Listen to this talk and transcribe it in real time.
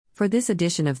For this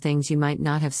edition of Things You Might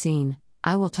Not Have Seen,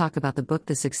 I will talk about the book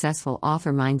The Successful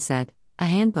Author Mindset, a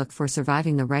handbook for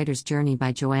surviving the writer's journey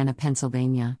by Joanna,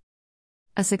 Pennsylvania.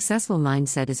 A successful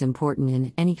mindset is important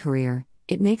in any career.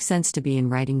 It makes sense to be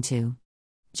in writing too.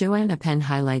 Joanna Penn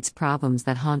highlights problems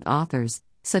that haunt authors,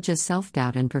 such as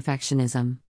self-doubt and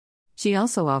perfectionism. She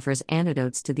also offers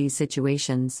antidotes to these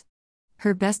situations.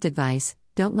 Her best advice: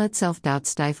 don't let self-doubt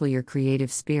stifle your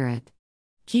creative spirit.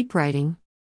 Keep writing.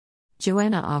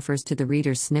 Joanna offers to the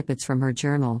reader snippets from her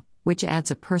journal, which adds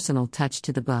a personal touch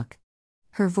to the book.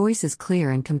 Her voice is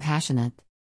clear and compassionate.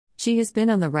 She has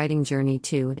been on the writing journey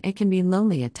too, and it can be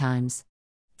lonely at times.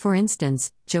 For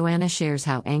instance, Joanna shares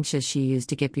how anxious she used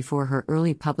to get before her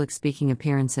early public speaking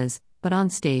appearances, but on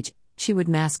stage, she would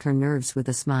mask her nerves with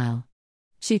a smile.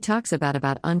 She talks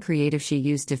about uncreative she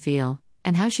used to feel,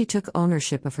 and how she took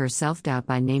ownership of her self-doubt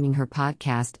by naming her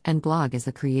podcast and blog as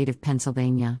The Creative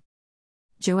Pennsylvania.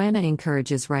 Joanna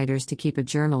encourages writers to keep a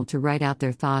journal to write out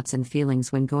their thoughts and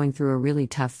feelings when going through a really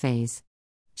tough phase.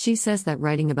 She says that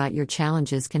writing about your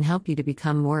challenges can help you to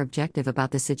become more objective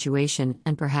about the situation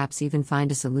and perhaps even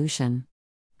find a solution.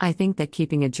 I think that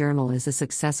keeping a journal is a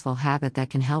successful habit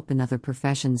that can help in other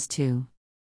professions too.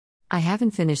 I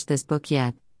haven't finished this book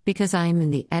yet, because I am in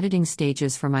the editing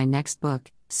stages for my next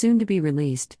book, soon to be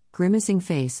released, Grimacing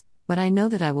Face, but I know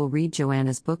that I will read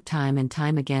Joanna's book time and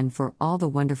time again for all the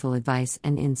wonderful advice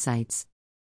and insights.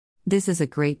 This is a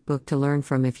great book to learn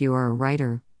from if you are a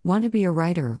writer, want to be a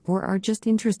writer, or are just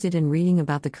interested in reading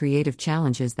about the creative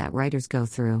challenges that writers go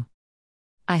through.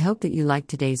 I hope that you liked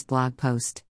today's blog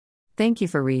post. Thank you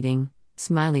for reading.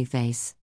 Smiley face.